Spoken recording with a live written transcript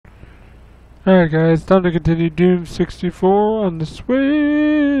Alright guys, time to continue Doom 64 on the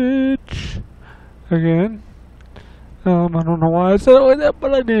Switch again. I don't know why I said it like that,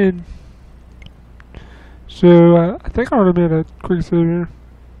 but I did. So, I think I already made a quick save here.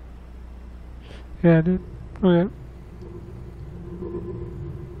 Yeah, I did. Okay.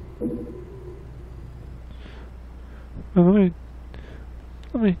 Well,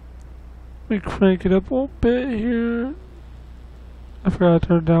 let me crank it up a little bit here. I forgot to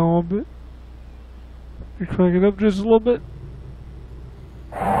turn it down a little bit. Let me crank it up just a little bit.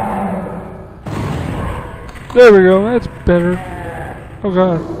 There we go, that's better. Oh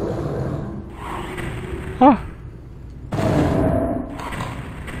god. Ah!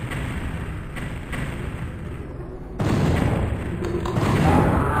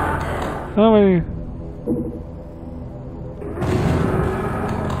 How many?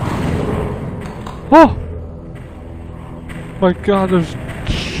 Oh! My god, there's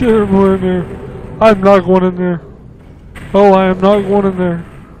shit everywhere in there. I'm not going in there. Oh, I am not going in there.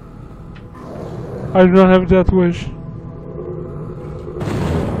 I do not have a death wish.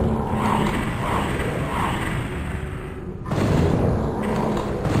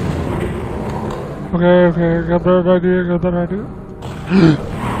 Okay, got that idea.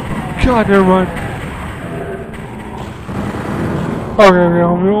 God, never mind. Okay,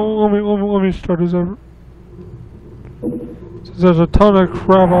 let me start this over. Since there's a ton of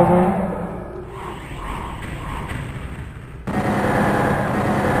crap out there.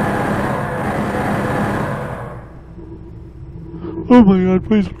 Oh my god,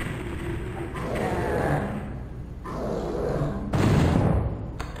 please.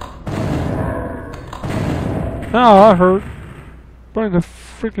 Ow, that hurt. Right in the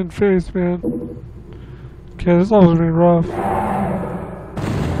freaking face, man. Okay, this level's gonna be rough.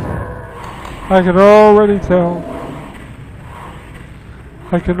 I can already tell.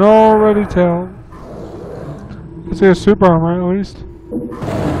 I see a super armor at least.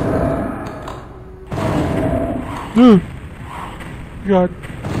 Dude! God.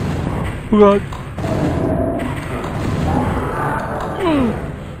 Oh god.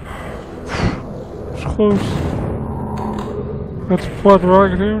 It's close. Let's fly the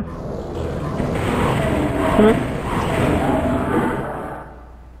rocket here. Hit it.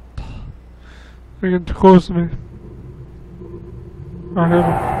 They're getting too close to me. I hit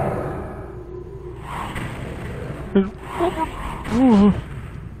him.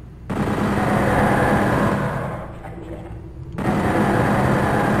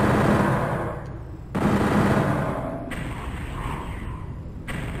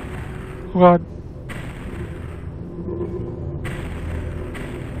 Oh god.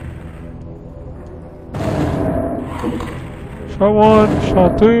 Shot one,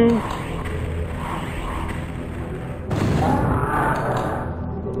 shot two.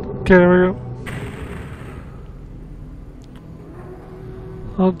 Okay, there we go.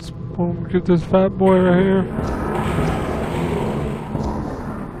 Let's get this fat boy right here.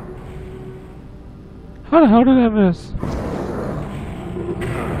 How the hell did I miss?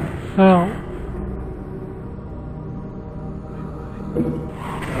 How?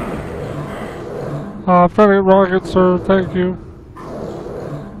 I'm trying to get rockets, sir. Thank you.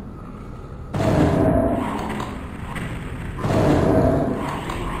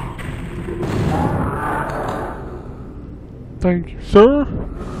 Thank you, sir.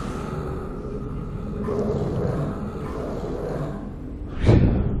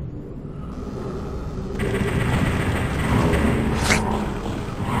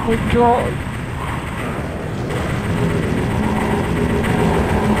 Oh my god.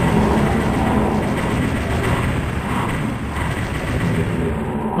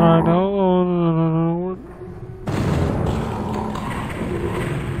 I know. No.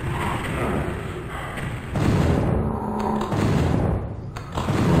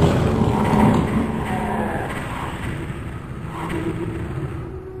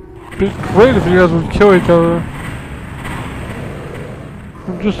 It'd be great if you guys would kill each other.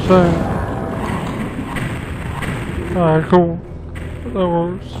 I'm just saying. Alright, cool. That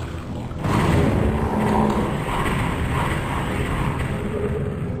works.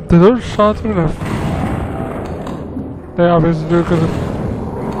 Did those shots even have... They obviously do because of...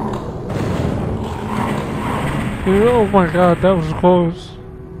 Oh my god, that was close.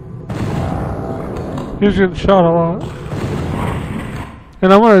 He was getting shot a lot.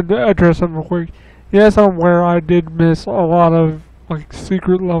 And I want to address something real quick. Yes, I'm aware I did miss a lot of like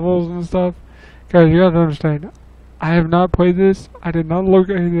secret levels and stuff. Guys, you gotta understand, I have not played this. I did not look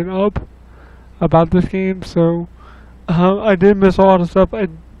anything up about this game, so I did miss a lot of stuff.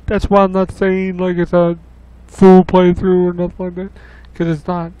 That's why I'm not saying like it's a full playthrough or nothing like that. because it's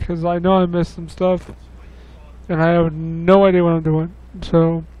not. Because I know I missed some stuff, and I have no idea what I'm doing.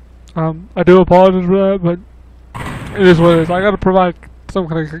 So, I do apologize for that, but it is what it is. I gotta provide some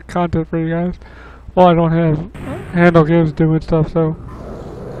kind of content for you guys. Well, I don't have handle games doing stuff, so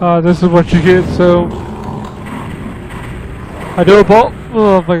this is what you get. So I do apologize.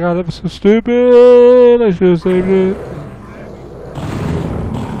 Oh my god, that was so stupid. I should have saved it.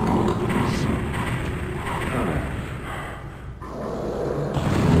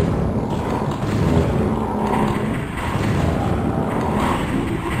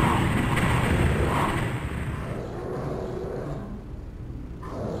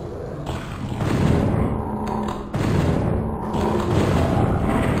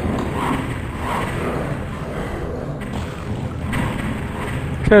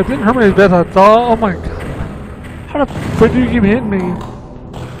 Okay, it didn't hurt me as bad as I thought. Oh my god. How the frick do you keep hitting me?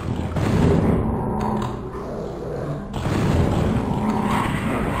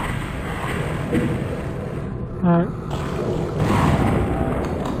 Alright.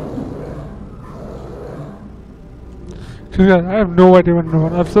 Cause yeah, I have no idea what I'm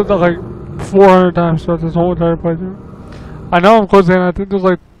doing. I've said that like 400 times throughout this whole entire playthrough. I know I'm close in. I think there's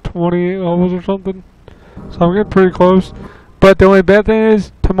like 28 levels or something. So I'm getting pretty close. But the only bad thing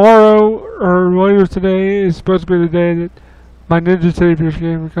is, tomorrow, or later today, is supposed to be the day that my Ninja Saviors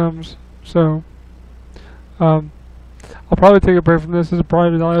game comes. So, I'll probably take a break from this. This is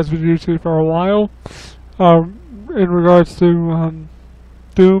probably the last video you see for a while, in regards to,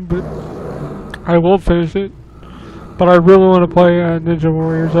 Doom, but I will finish it. But I really want to play, Ninja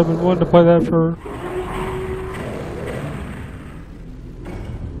Warriors. I've been wanting to play that for...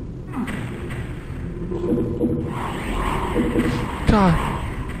 God.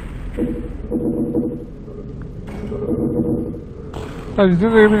 I just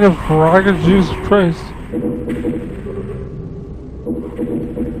didn't even have rockets, Jesus Christ.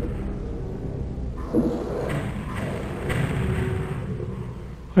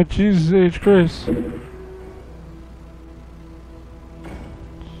 My Jesus H. Christ.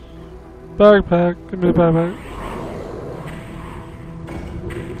 Backpack. Give me the backpack.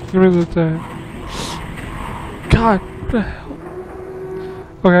 Give me the thing. God, what the hell?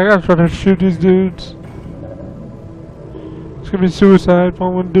 Okay, I gotta try to shoot these dudes. It's gonna be suicide if I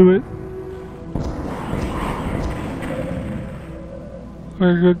want to do it.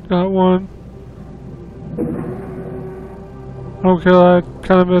 Very good, got one. I don't care that I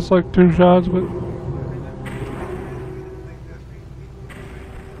kinda missed like 2 shots, but...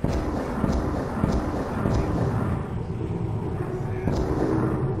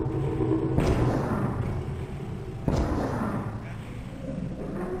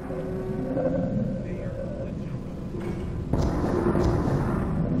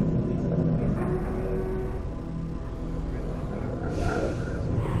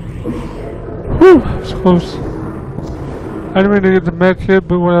 Whew, that was close. I didn't mean to get the med kit,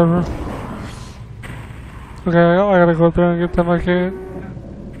 but whatever. Okay, I gotta go there and get the med kit.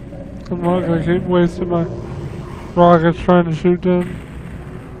 I'm not gonna keep wasting my rockets trying to shoot them.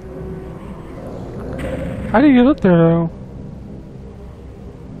 How do you get up there though?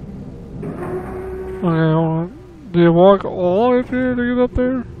 Okay, hold on. Do you walk all the way up here to get up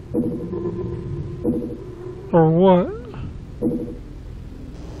there? Or what?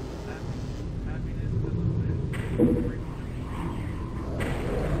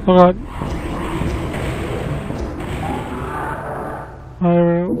 Oh god. There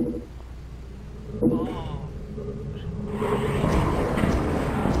we go.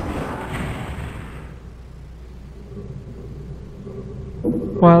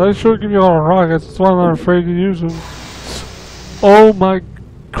 Wow, they sure give you all the rockets. That's why I'm not afraid to use them. Oh my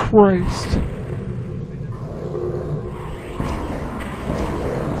Christ.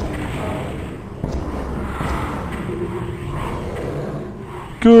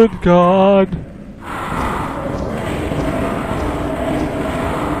 Good God.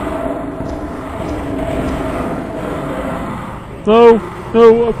 No,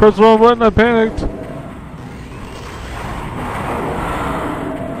 no, I pressed the wrong button, I panicked.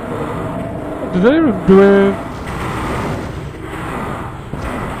 Did they even do it?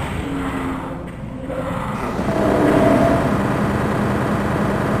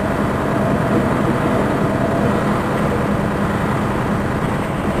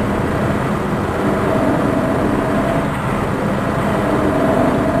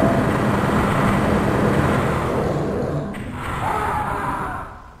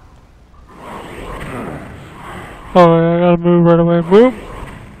 Oh, I gotta move right away. Move!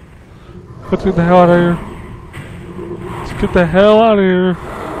 Let's get the hell out of here. Let's get the hell out of here.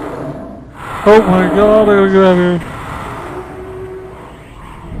 Oh my god, I gotta get out of here.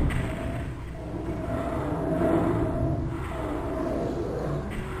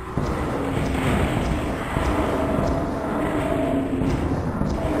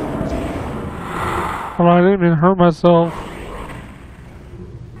 Oh, I didn't even hurt myself.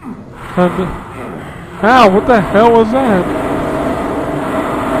 And, ow, what the hell was that?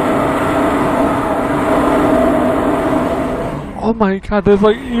 Oh my god, that's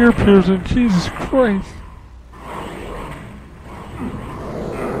like ear piercing. Jesus Christ.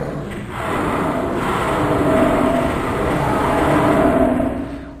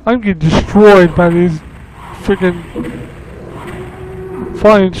 I'm getting destroyed by these freaking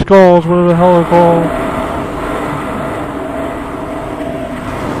flying skulls, whatever the hell they're called.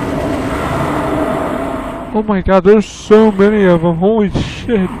 Oh my god, there's so many of them. Holy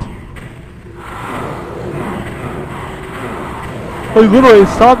shit. Like literally, it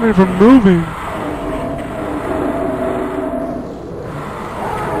stopped me from moving.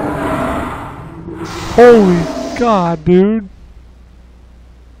 Holy god, dude.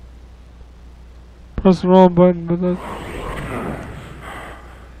 Press the wrong button, but that's...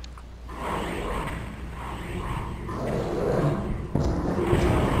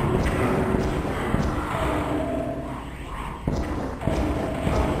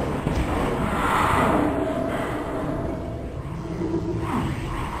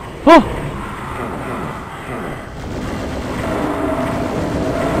 Oh!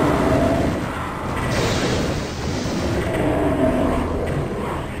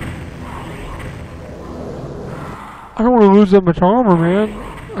 I don't want to lose that much armor, man.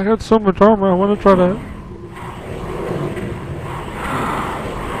 I got so much armor, I want to try to...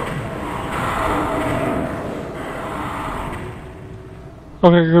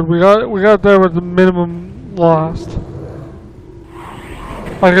 Okay, good. We got there with the minimum lost.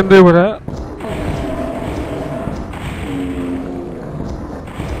 I can deal with that.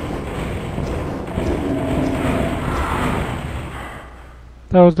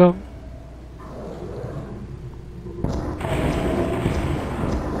 That was dumb.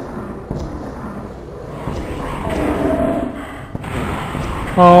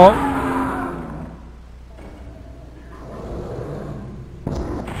 Oh.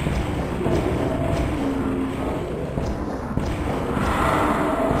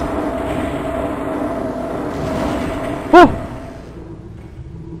 Oh.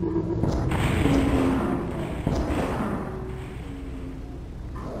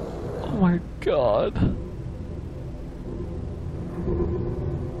 Oh my god.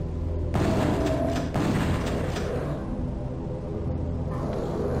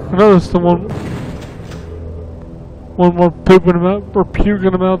 I know there's someone more pooping him out or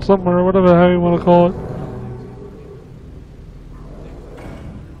puking him out somewhere, or whatever the hell you want to call it.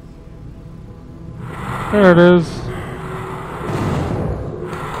 There it is.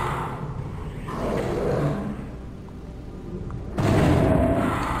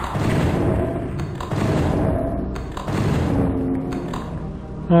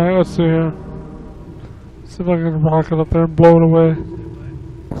 Alright, let's see here. See if I can rock it up there and blow it away.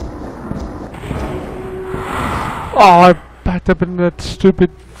 Oh, I backed up in that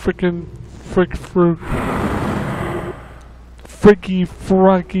stupid freaking frick fruit. Freaky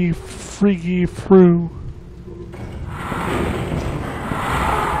fruit.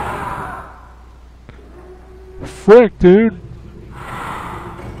 Frick, dude.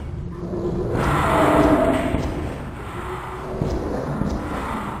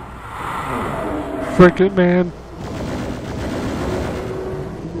 Frick it, man.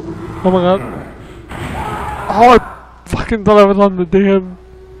 Oh my god. Oh, I fucking thought I was on the damn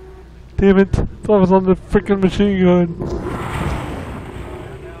it. Thought I was on the freaking machine gun.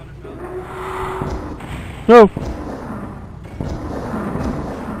 No.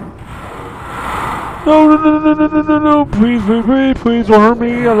 No. Please don't hurt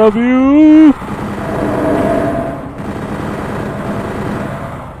me. I love you.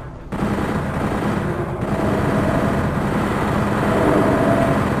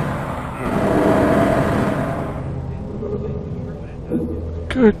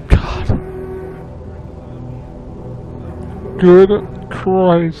 Good God. Good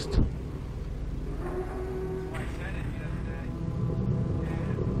Christ.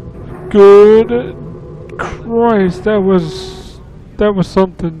 Good Christ, that was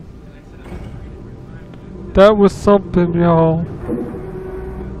something. That was something, y'all.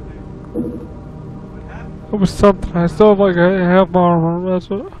 That was something. I still have like half my armor. That's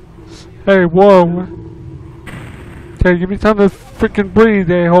what. Hey, whoa. Okay, give me time to freaking breathe,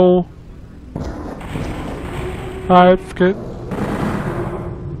 a-hole. Alright, forget.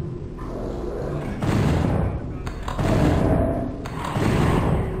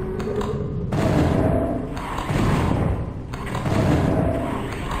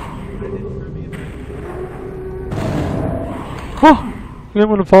 Oh! I didn't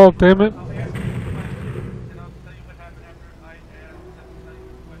want to fall, damn it.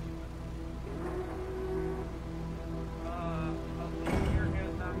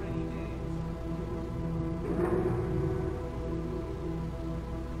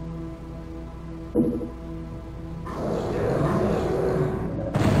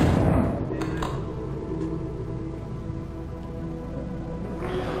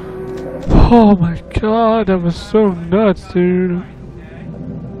 Oh my god, that was so nuts, dude.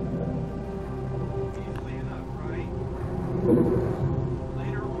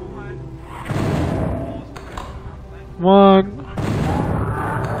 One.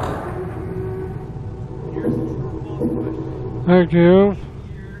 Thank you.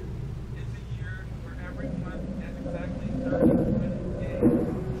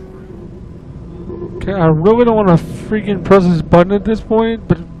 Okay, I really don't want to freaking press this button at this point,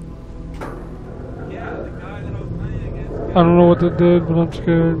 but I don't know what that did, but I'm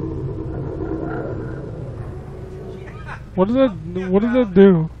scared. What did that? What did that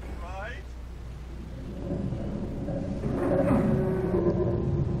do?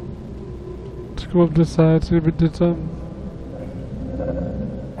 Let's go up this side, see if it did something.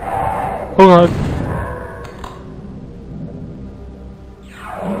 Oh god.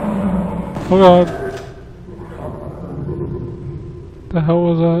 Oh god. The hell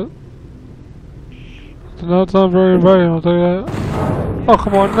was that? Did not sound very inviting, I'll tell you that. Oh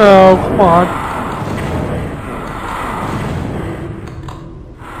come on, no, come on.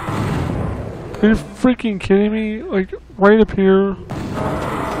 Are you freaking kidding me? Like, right up here.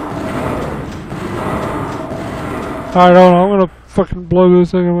 I don't know, I'm gonna fucking blow this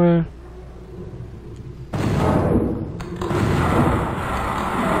thing away.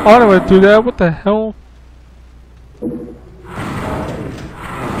 I don't want to do that, what the hell?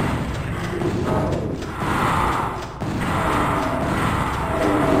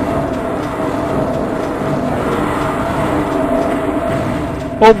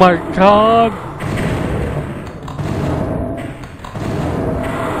 Oh my god!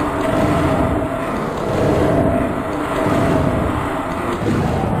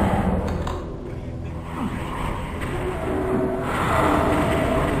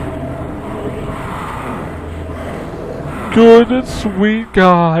 Good sweet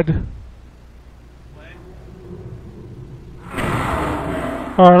God.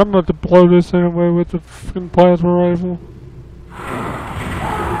 Alright, I'm about to blow this thing away with the fucking plasma rifle.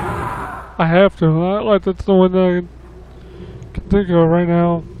 I have to. Like that's the one that I can think of right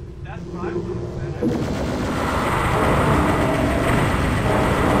now.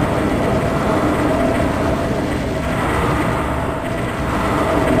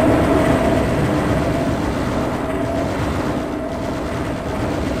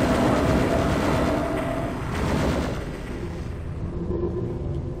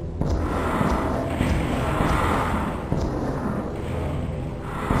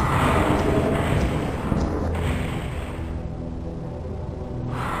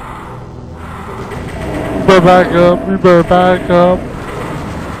 We better back up. We better back up.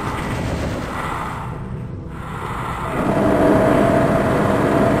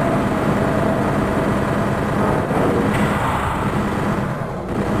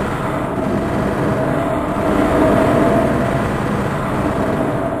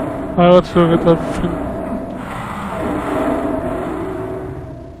 Alright, let's go get that.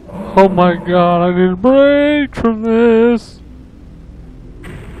 Oh my god, I need a break from this.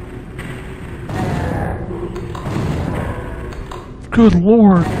 Good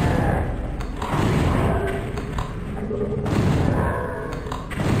lord.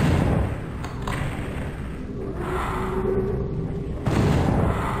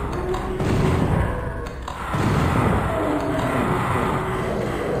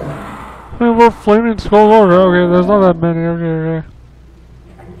 Hey, we're flaming skull order. Okay, there's not that many. Okay.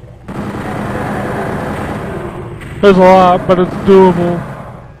 There's a lot, but it's doable.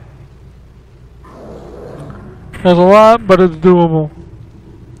 There's a lot, but it's doable.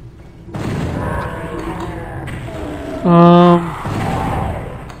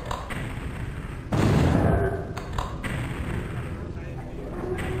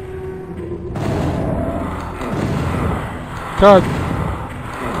 God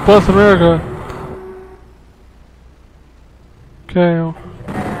bless America. Okay.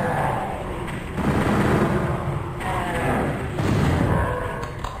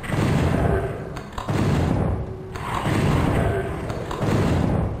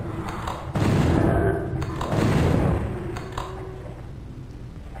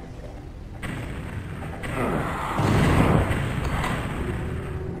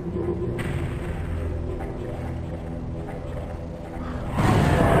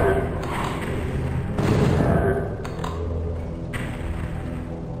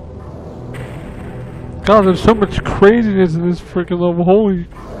 God, there's so much craziness in this freaking level. Holy.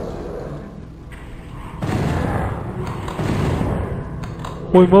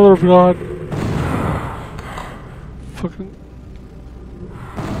 Holy mother of God. Fucking.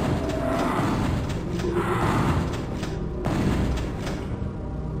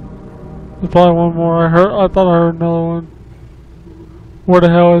 There's probably one more. I thought I heard another one. Where the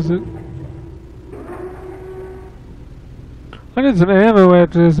hell is it? I need some ammo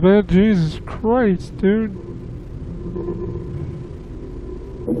after this, man. Jesus Christ, dude.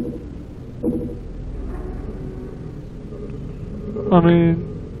 I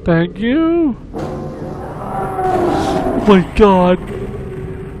mean, thank you. Oh my God.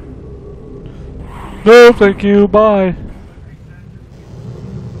 No, thank you. Bye.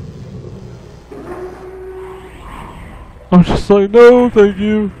 I'm just like, no, thank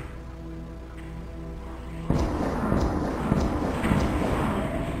you.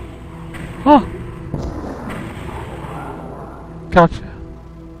 Huh. Gotcha.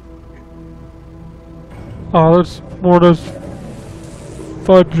 Oh, there's more of those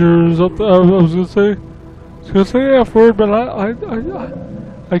fudgers up there. I was gonna say F word, but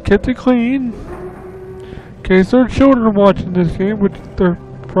I kept it clean. In case there are children watching this game, which there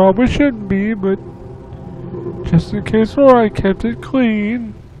probably shouldn't be, but just in case there are, I kept it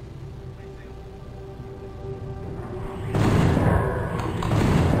clean.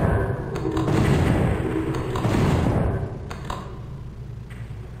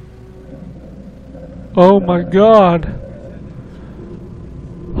 Oh my God.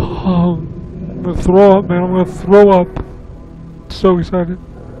 Oh, I'm gonna throw up, man. I'm gonna throw up. So excited.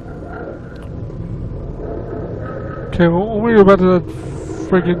 Okay, well, when we go back to that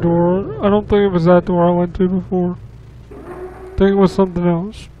freaking door, I don't think it was that door I went to before. I think it was something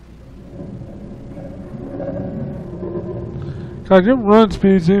else. God, your run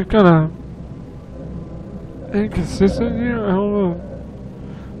speeds are kind of inconsistent here. I don't know.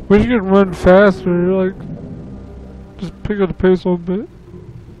 Wish you could run faster, like, just pick up the pace a little bit.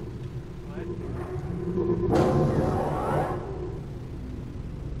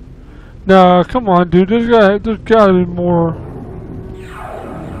 Nah, come on, dude. There's gotta be more.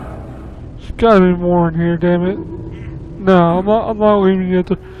 There's gotta be more in here, damn it. No, I'm not leaving you at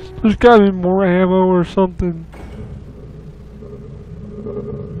the. There's gotta be more ammo or something.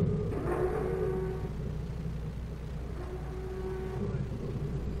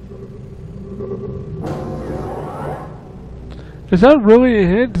 Is that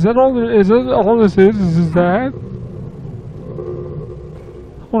really it? Is that all? Is that all this is? Is that?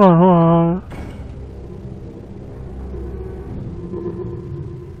 Hold on.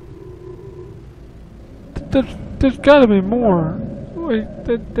 There's gotta be more. Wait,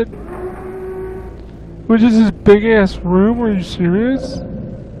 which is this big ass room? Are you serious?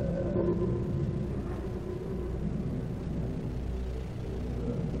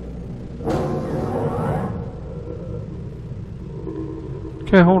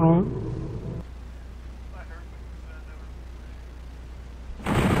 Okay, hold on.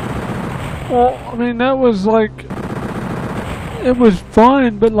 Well, I mean, that was like, it was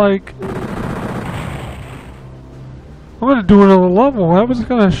fine, but like, I'm gonna do another level. That was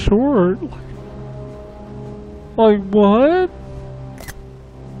kind of short. Like, what?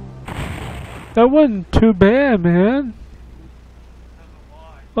 That wasn't too bad, man.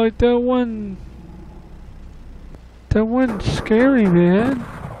 Like, that wasn't scary, man.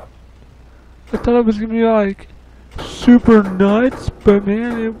 I thought it was gonna be like super nuts, but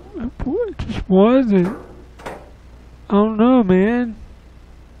man, it just wasn't. I don't know, man.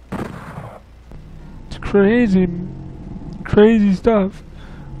 It's crazy stuff.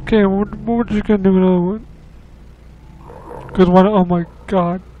 Okay, we're just gonna do another one. Cause one, oh my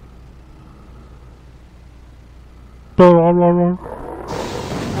God. Blah, blah, blah, blah.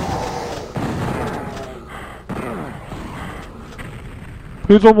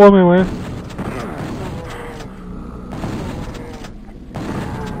 Please don't blow me away.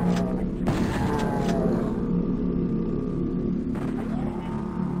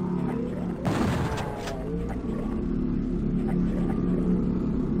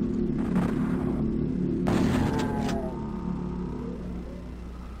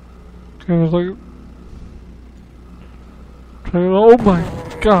 Okay, there's like... Oh my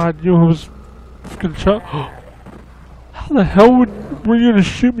God, you was fucking shot. How the hell were you gonna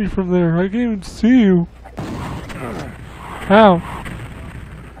shoot me from there? I can't even see you. How?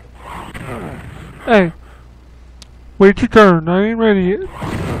 Hey, wait your turn. I ain't ready yet.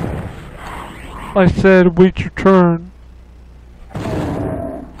 I said wait your turn.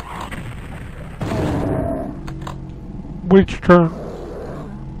 Wait your turn.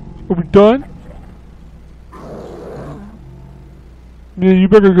 Are we done? Yeah, you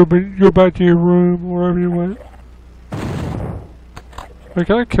better go back to your room, wherever you went. Wait,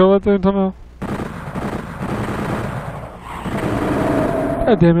 can I kill that thing somehow?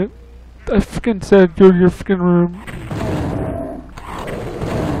 God damn it. I fucking said go to your fucking room.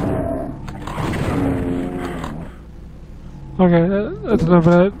 Okay, that's enough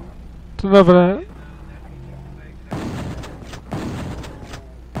of that. That's enough of that.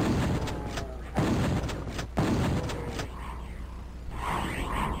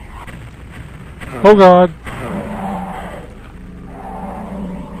 Oh god.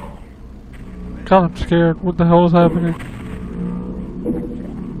 God, I'm scared. What the hell is happening?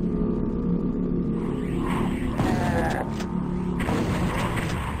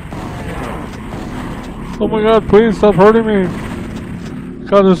 Oh my god, please stop hurting me.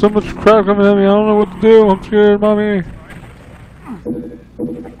 God, there's so much crap coming at me. I don't know what to do. I'm scared, mommy.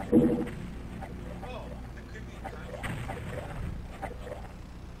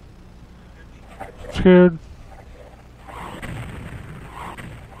 I'm scared.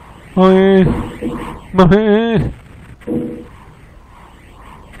 Mommy. Mommy.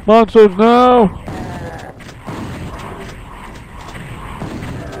 Monsters, no!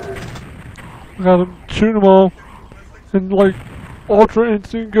 I gotta shoot them all. And like Ultra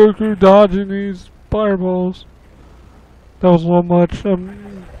Instinct Goku dodging these fireballs. That was a little much. Not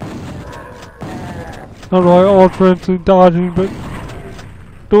really Ultra Instinct dodging, but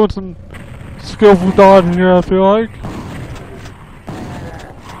doing some skillful dodging here, I feel like.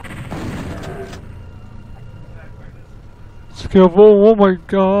 Skillful, oh my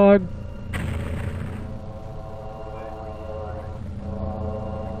god.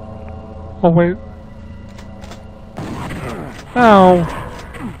 Oh wait. Ow.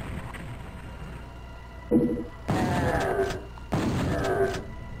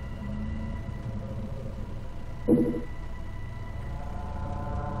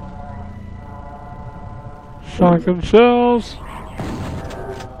 Shotgun shells.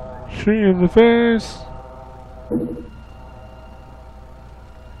 Shoot you in the face.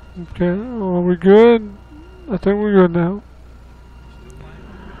 Okay, are we good? I think we're good now.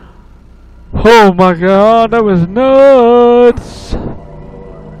 Oh my god, that was nuts!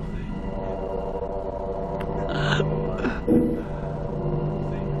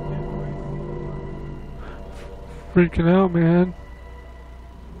 Freaking out, man.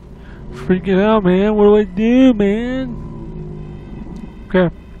 Freaking out, man. What do I do, man? Okay.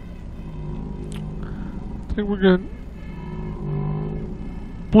 I think we're good.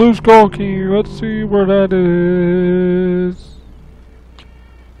 Blue Skull Key. Let's see where that is.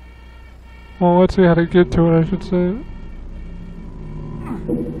 Well, let's see how to get to it, I should say.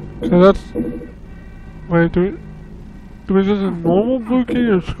 So that's... Wait, do we just a normal blue key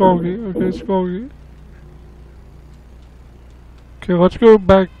or skull key? Okay, skull key. Okay, let's go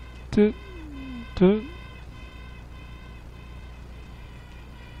back to...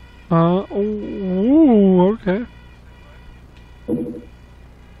 ooh, okay.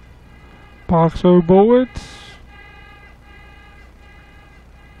 Box of bullets.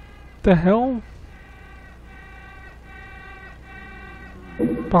 The hell?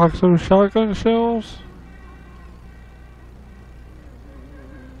 Box of shotgun shells.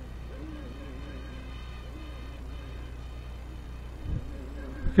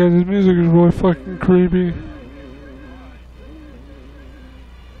 Okay, this music is really fucking creepy.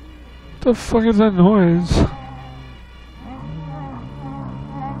 What the fuck is that noise?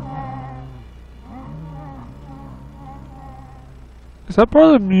 Is that part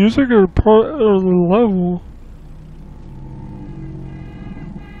of the music or part of the level?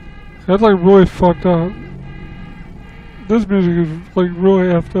 That's like really fucked up. This music is like really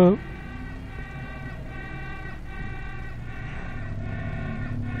effed up.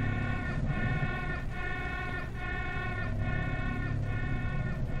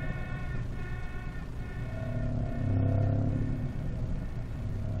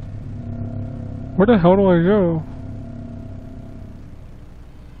 Where the hell do I go?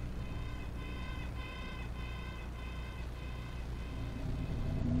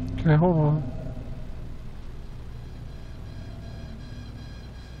 Okay, hold on.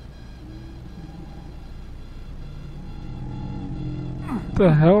 What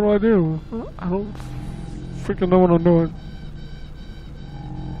the hell do I do? I don't freaking know what I'm doing.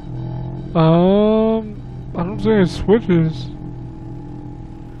 I don't see any switches.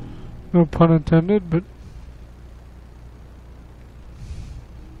 No pun intended, but...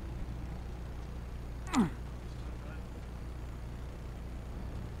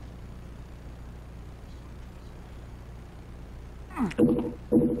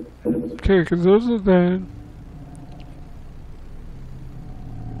 Okay, because those are then.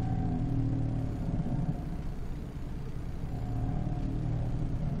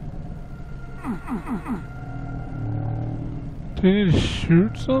 Do you need to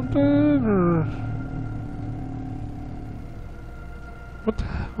shoot something, or what the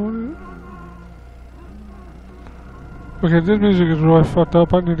hell? Okay, this music is really fucked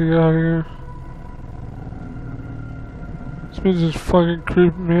up. I need to get out of here. This music is fucking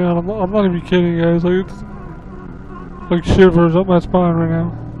creeping me out. I'm not even kidding, guys. Like, it's like shivers up my spine right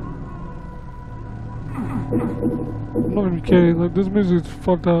now. I'm not even kidding. Like, this music is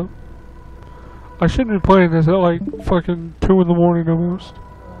fucked up. I shouldn't be playing this at like fucking 2 in the morning almost.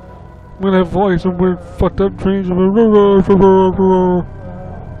 I'm gonna have like some weird fucked up dreams.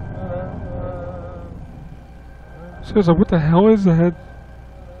 Seriously, what the hell is that?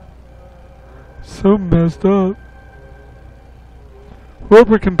 So messed up.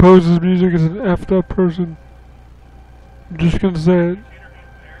 Whoever composes music is an effed up person. I'm just gonna say it.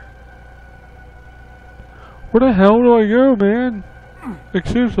 Where the hell do I go, man? Like,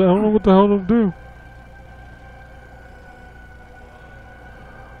 seriously, I don't know what the hell to do.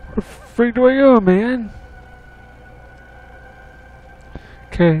 Where the freak do I go, man?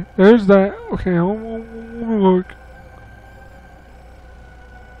 Okay, there's that. Okay, let me look.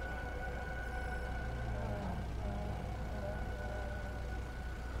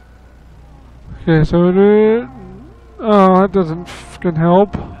 Okay, so it. Oh, that doesn't fucking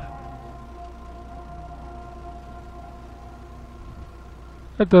help.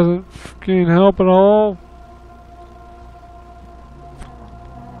 That doesn't fucking help at all.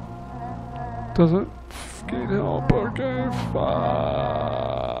 Doesn't fucking help. Okay,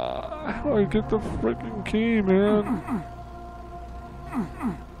 how do I get the freaking key, man?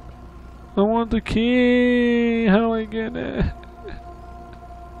 I want the key. How do I get it?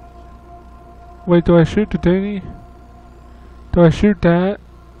 Wait, do I shoot the thingy? Do I shoot that?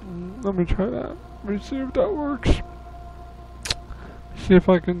 Let me try that. Let me see if that works. See if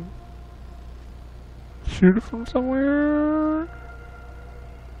I can shoot it from somewhere.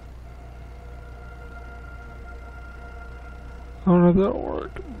 I don't know if that'll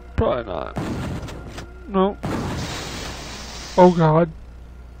work. Probably not. No. Oh god.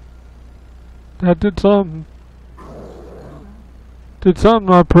 That did something. Did something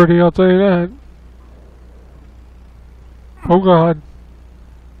not pretty, I'll tell you that. Oh god.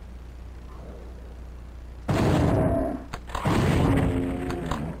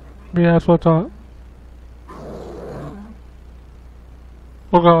 Yeah, that's what I thought.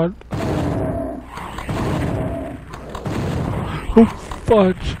 Oh god. Oh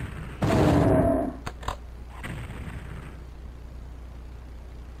fudge.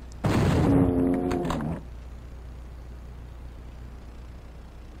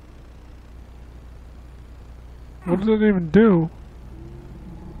 What does it even do?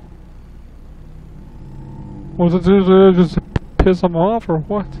 Was it just to piss them off or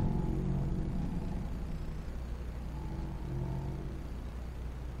what?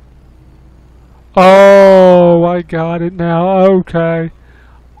 Oh, I got it now. Okay.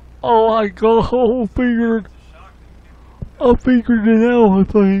 Oh, I figured it out, I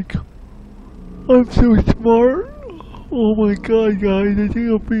think. I'm so smart. Oh my god, guys, I think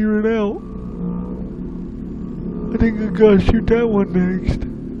I'll figure it out. I think I gotta shoot that one next.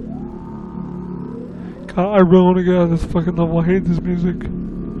 God, I really want to get out of this fucking level. I hate this music.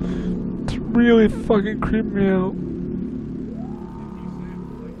 It's really fucking creeping me out.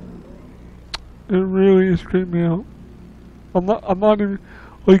 It really is creeping me out. I'm not even,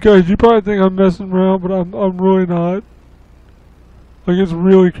 like guys, you probably think I'm messing around, but I'm really not. Like, it's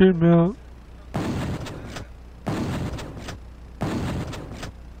really creeping me out.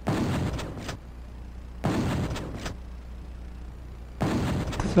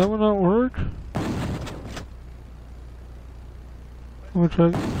 Does that one not work? I'm gonna try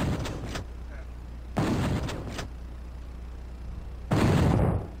it.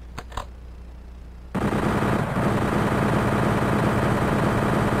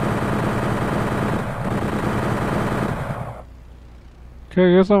 Okay, I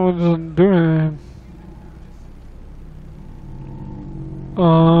guess that one doesn't do anything.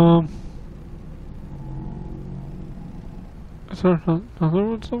 Is there another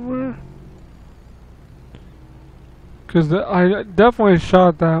one somewhere? Cause I definitely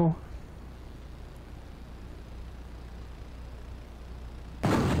shot that one.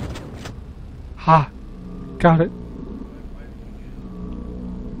 Ha! Got it.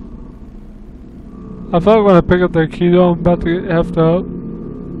 I thought when I pick up that key though, I'm about to get effed up.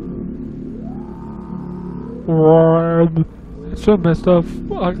 It's so messed up.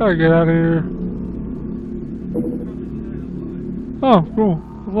 I gotta get out of here. Oh, cool.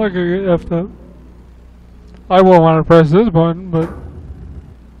 I'm not gonna get effed up. I won't want to press this button, but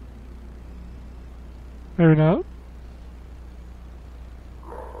maybe not.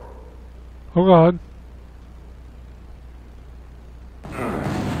 Oh god.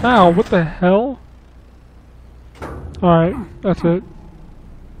 Ow, what the hell? Alright, that's it.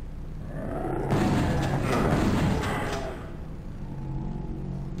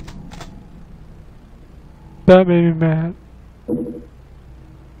 That made me mad.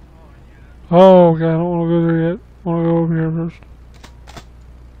 Oh, okay, I don't want to go there yet. I want to go over here first.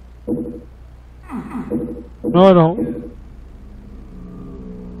 No, I don't.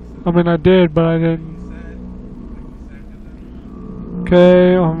 I mean, I did, but I didn't.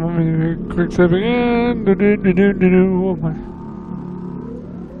 Okay, I'm gonna quick save again. Oh my.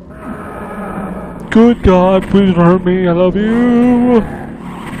 Good God, please don't hurt me. I love you.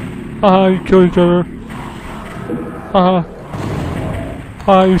 Haha, you kill each other. Haha.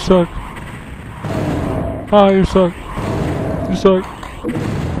 Haha, you suck. Haha, you suck. You suck.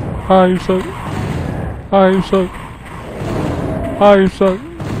 Haha, you suck. Haha, you suck. Haha, you suck.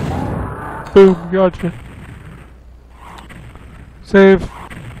 Boom, gotcha. Save.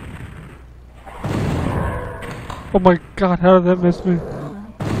 Oh my God, how did that miss me?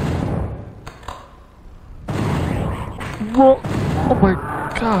 Whoa. Oh my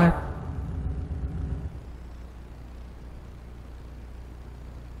God.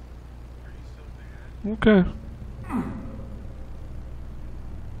 Okay.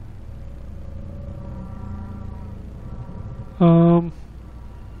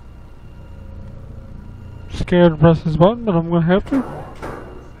 Scared to press this button, but I'm gonna have to.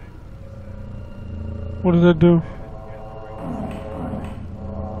 What does that do?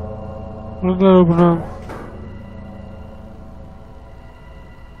 What does that open up?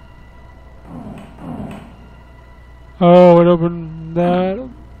 Oh, it opened that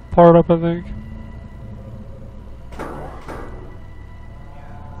part up, I think.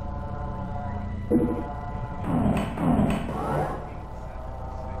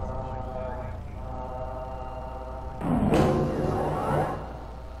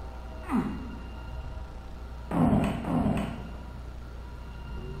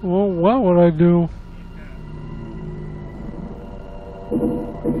 Well, what would I do?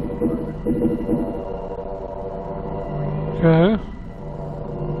 Okay.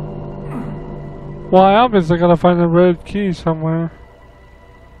 Well, I obviously gotta find the red key somewhere.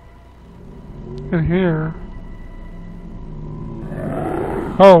 In here.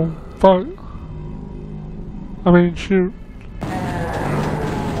 Oh, fuck. I mean, shoot.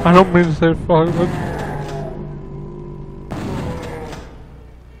 I don't mean to say fuck, but...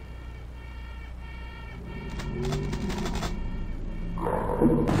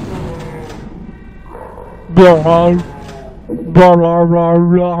 Blah, blah, blah, blah,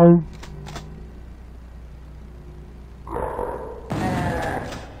 blah.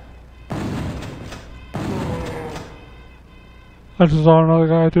 I just saw another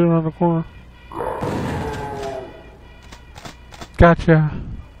guy too around the corner. Gotcha.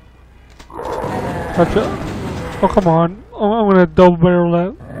 Gotcha. Oh, come on. Oh, I'm gonna double barrel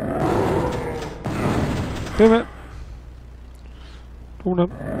that. Damn it. Hold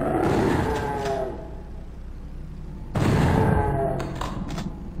up.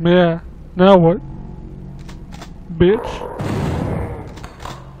 Yeah. Now what? Bitch.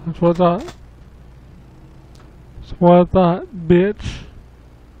 That's what I thought. That's what I thought, bitch.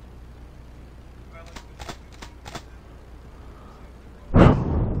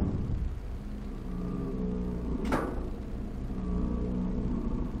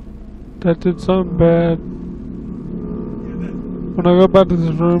 That did something bad. When I go back to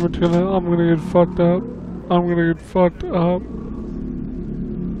this room, I'm gonna get fucked up. I'm gonna get fucked up.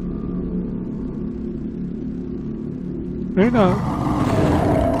 Maybe not.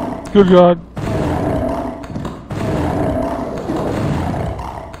 Good God.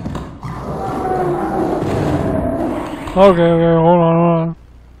 Okay, hold on.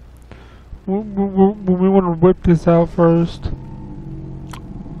 We want to whip this out first.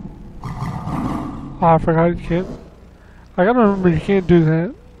 Oh, I forgot you can't. I gotta remember you can't do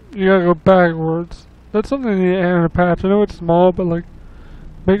that. You gotta go backwards. That's something you add in a patch. I know it's small, but like,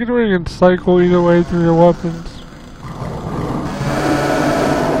 make it where you can cycle either way through your weapons.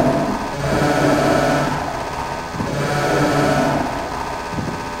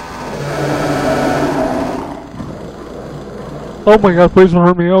 Oh my God, please don't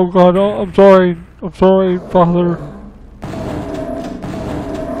hurt me. Oh God, oh, I'm sorry. I'm sorry, Father.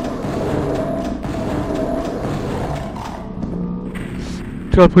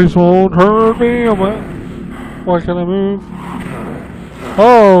 God, please don't hurt me. Why can't I move?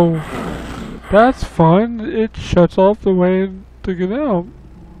 Oh, that's fun. It shuts off the way to get out.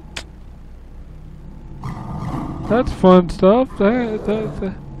 That's fun stuff.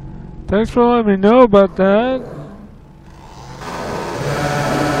 Thanks for letting me know about that.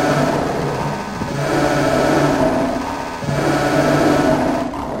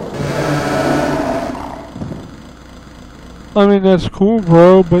 I mean, that's cool,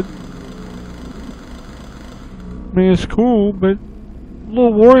 bro, but... I mean, it's cool, but... A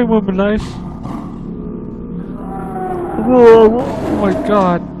little warrior would be nice. Whoa, oh my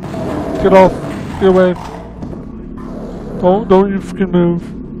god. Get off. Get away. Don't you freaking move.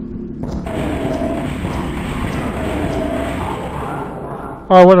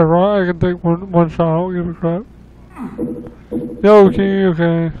 Alright, whatever. I can take one shot. I don't give a crap. Yo,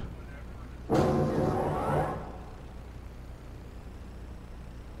 okay.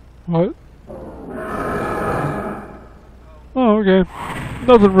 What? Oh, okay.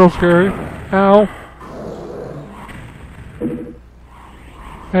 Nothing real scary. Ow.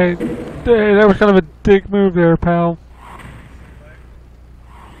 Hey, that was kind of a dick move there, pal.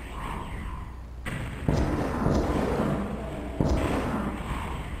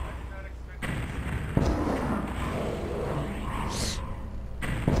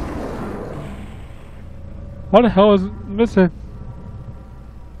 What the hell is missing?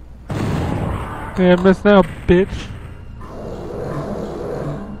 Yeah, miss now, bitch.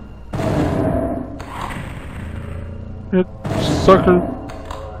 You sucker.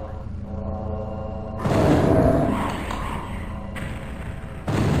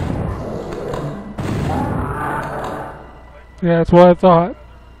 Yeah, that's what I thought,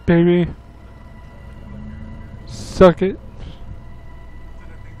 baby. Suck it.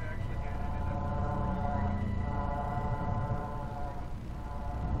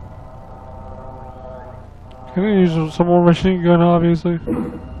 Can I use some more machine gun, obviously?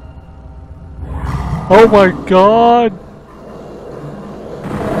 Oh my god!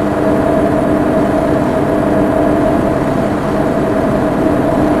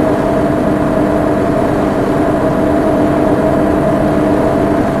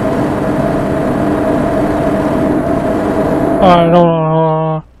 Alright, hold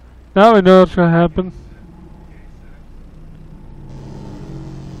on. Now we know what's gonna happen.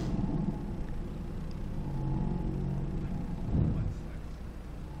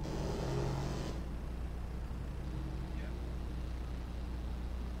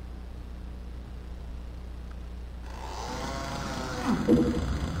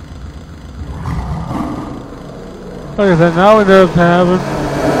 Like I said, now we know what's gonna happen.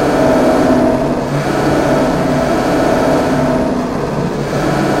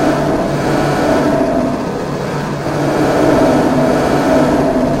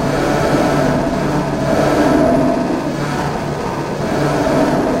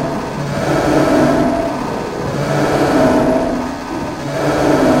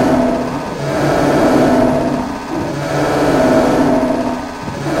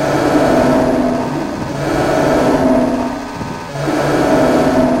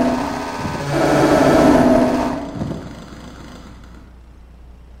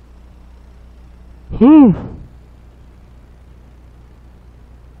 Whew.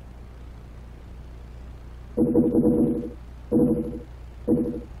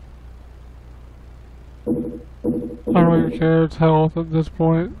 I don't really care, it's health at this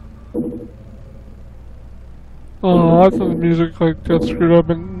point. Oh, I thought the music like got screwed up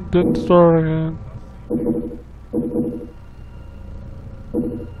and didn't start again.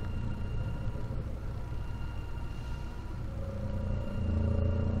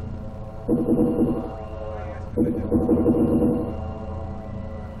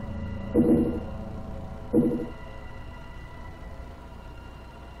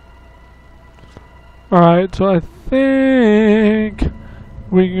 Alright, so I think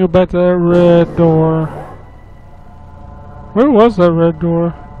we can go back to that red door. Where was that red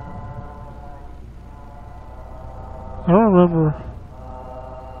door? I don't remember.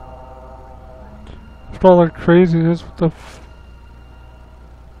 After all that craziness, what the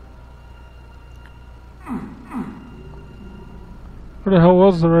where the hell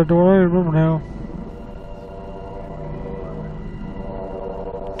was the red door? I don't remember now.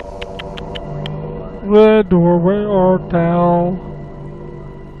 Red door, where art thou?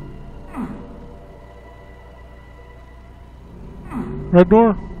 Red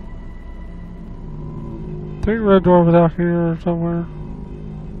door? I think red door was out here or somewhere.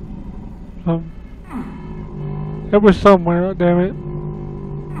 It was somewhere, damn it.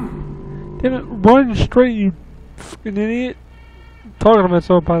 Damn it, run straight, you fucking idiot. I'm talking to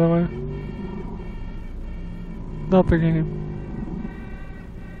myself, by the way. Not the game.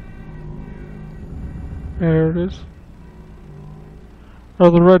 There it is.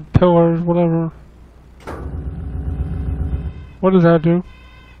 Or the red pillars, whatever. What does that do?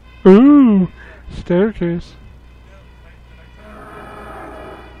 Ooh! Staircase.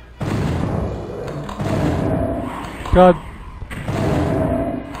 God.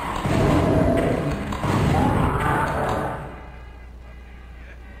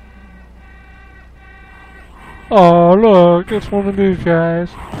 Oh, look, it's one of these guys.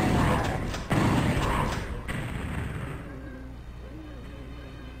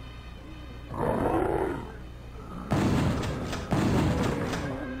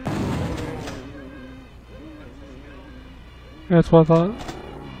 That's what I thought.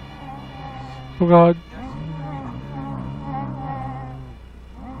 Oh god.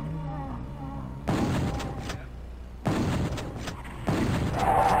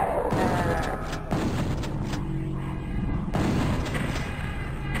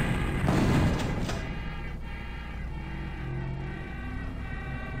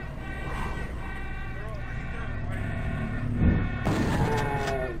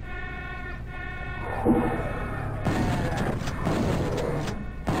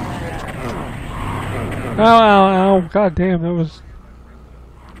 Ow, ow, ow. God damn, that was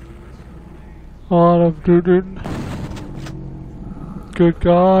a lot of dude. Good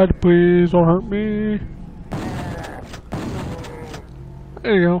God, please don't hurt me.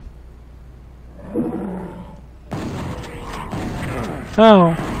 There you go.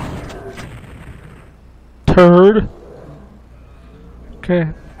 Ow. Turd. Okay.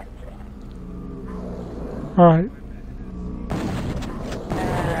 Alright.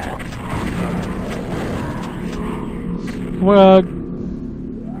 Well,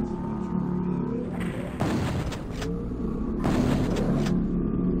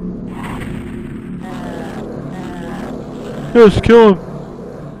 yes, kill him.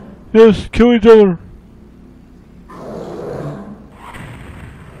 Yes, kill each other.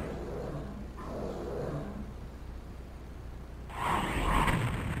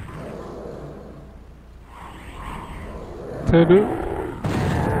 Can I do it?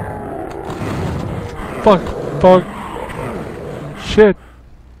 Fuck, fuck. Shit.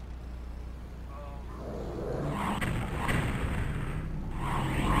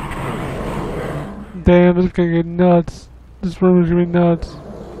 Damn, this is gonna get nuts. This room is gonna be nuts.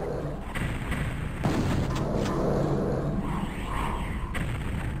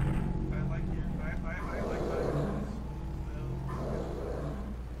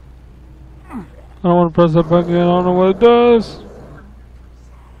 I don't want to press that button yet, I don't know what it does.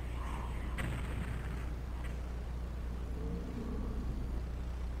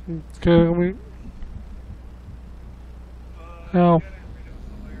 Okay, let me... Ow.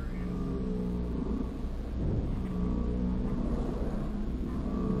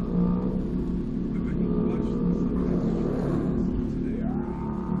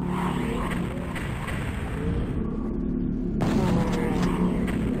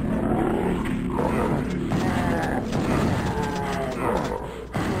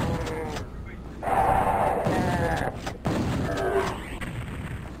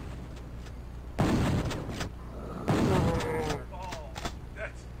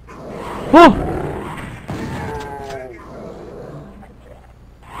 Oh!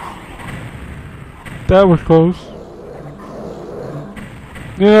 That was close.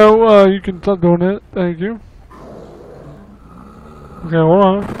 You know, you can stop doing it. Thank you. Okay, hold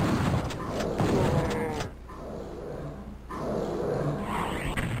on.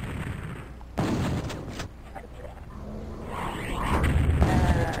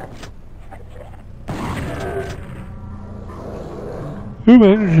 Who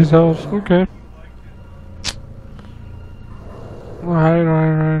energy cells? Okay. Right.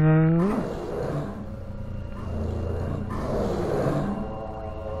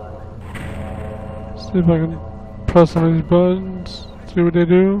 See if I can press some of these buttons, see what they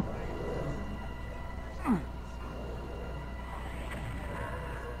do.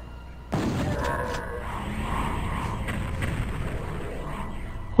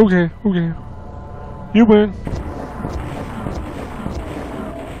 Okay. You win.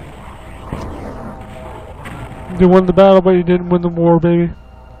 You won the battle, but you didn't win the war, baby.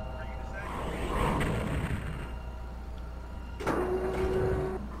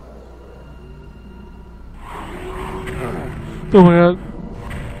 Oh my god.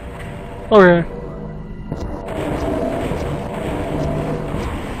 Okay.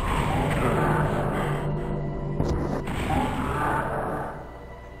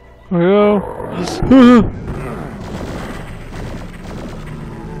 There we go.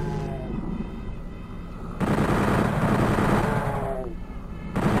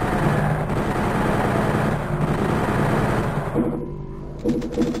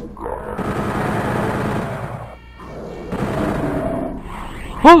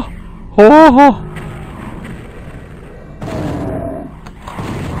 Oh!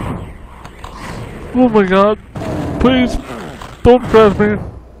 Oh my god. Please, don't press me.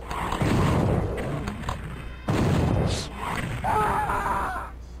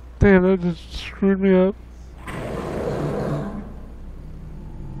 Damn, that just screwed me up.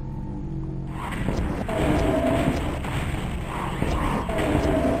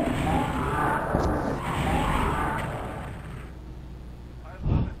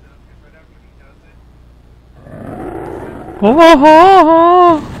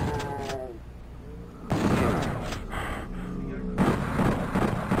 Oh,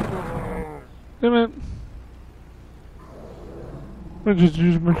 damn it. I just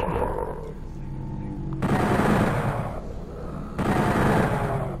used my...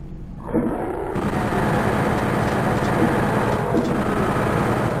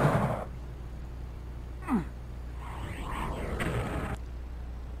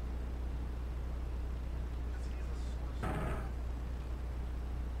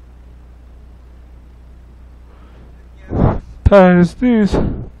 Times these.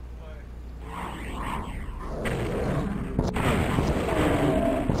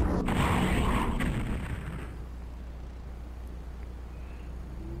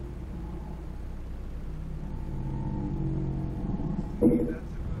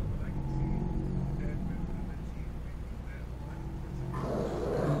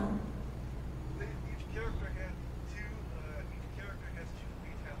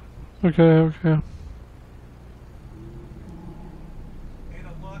 Okay, okay. And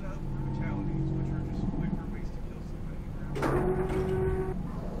a lot of brutalities, which are just quicker ways to kill somebody.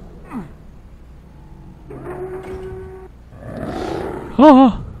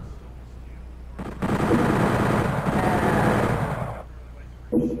 Oh!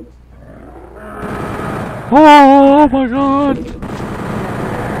 Oh my god!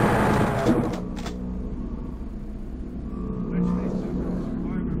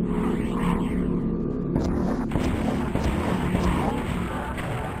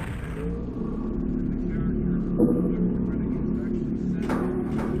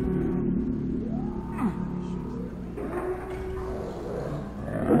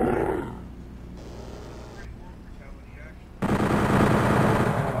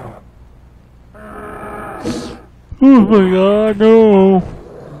 Oh my god, no!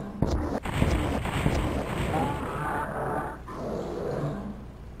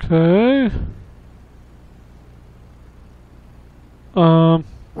 Okay.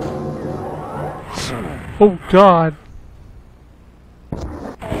 Oh god.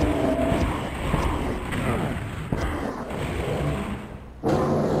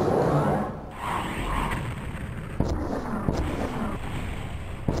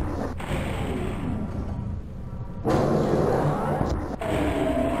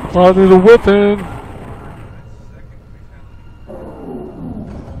 Oh, there's a whipping.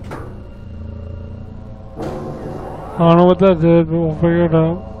 I don't know what that did, but we'll figure it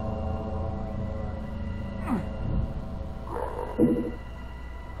out.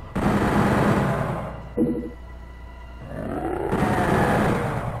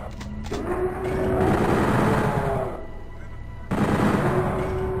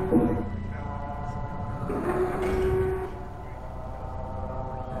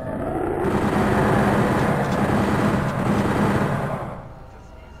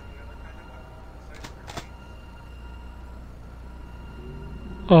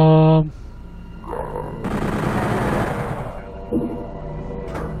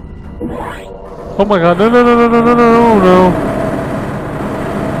 Oh my god, no, no, no, no, no, no, no, no.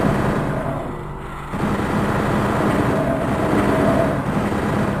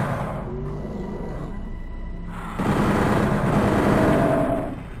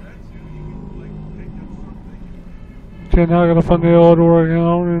 Okay, now I gotta find the yellow door again. I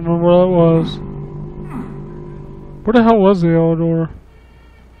don't even remember where that was. Where the hell was the yellow door?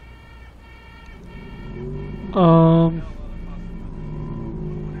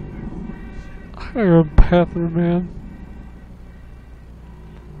 I gotta go bathroom, man.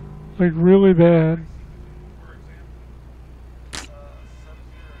 Like, really bad.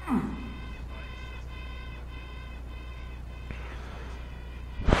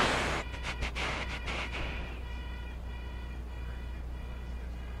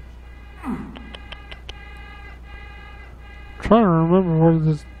 Trying to remember where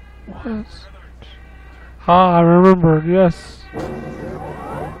this was. Ah, I remember, yes.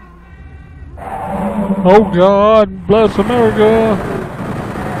 Oh God, bless America!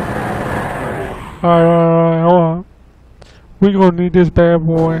 Alright, hold on. We gonna need this bad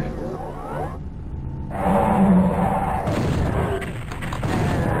boy.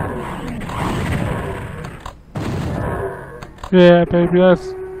 Yeah, baby,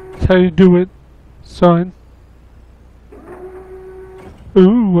 that's how you do it, son.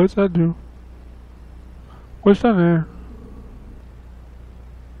 Ooh, what's that do? What's that there?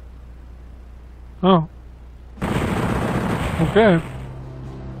 Oh. Okay.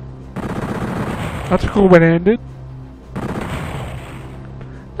 That's a cool way to end it.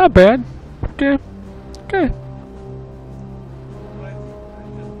 Not bad. Okay. Okay.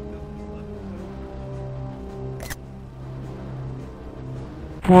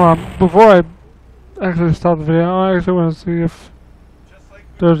 before I actually stop the video, I actually want to see if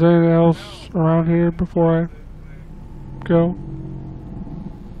there's anything else around here before I go.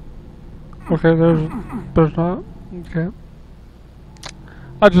 Okay, there's not. Okay.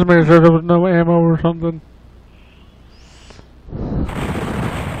 I just made sure there was no ammo or something.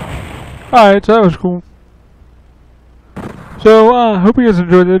 Alright, so that was cool. So, hope you guys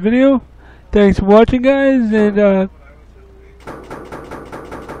enjoyed the video. Thanks for watching, guys, and,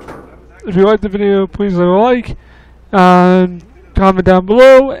 if you liked the video, please leave a like, comment down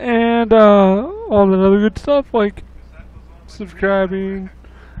below, and, all that other good stuff, like subscribing,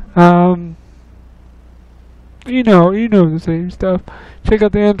 you know the same stuff. Check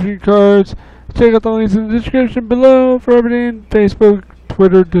out the entry cards, check out the links in the description below for everything, Facebook,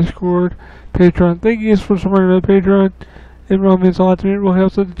 Twitter, Discord, Patreon. Thank you guys for supporting the Patreon. It really means a lot to me. It really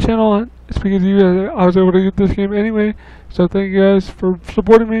helps with the channel. It's because of you guys I was able to get this game anyway. So thank you guys for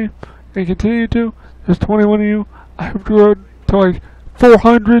supporting me and continue to. There's 21 of you. I hope to grow to like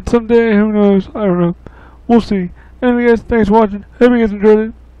 400 someday. Who knows? I don't know. We'll see. Anyway, guys, thanks for watching. Hope you guys enjoyed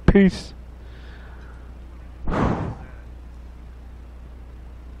it. Peace.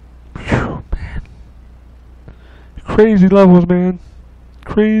 Whew, man. Crazy levels, man.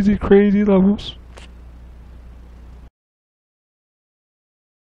 Crazy levels.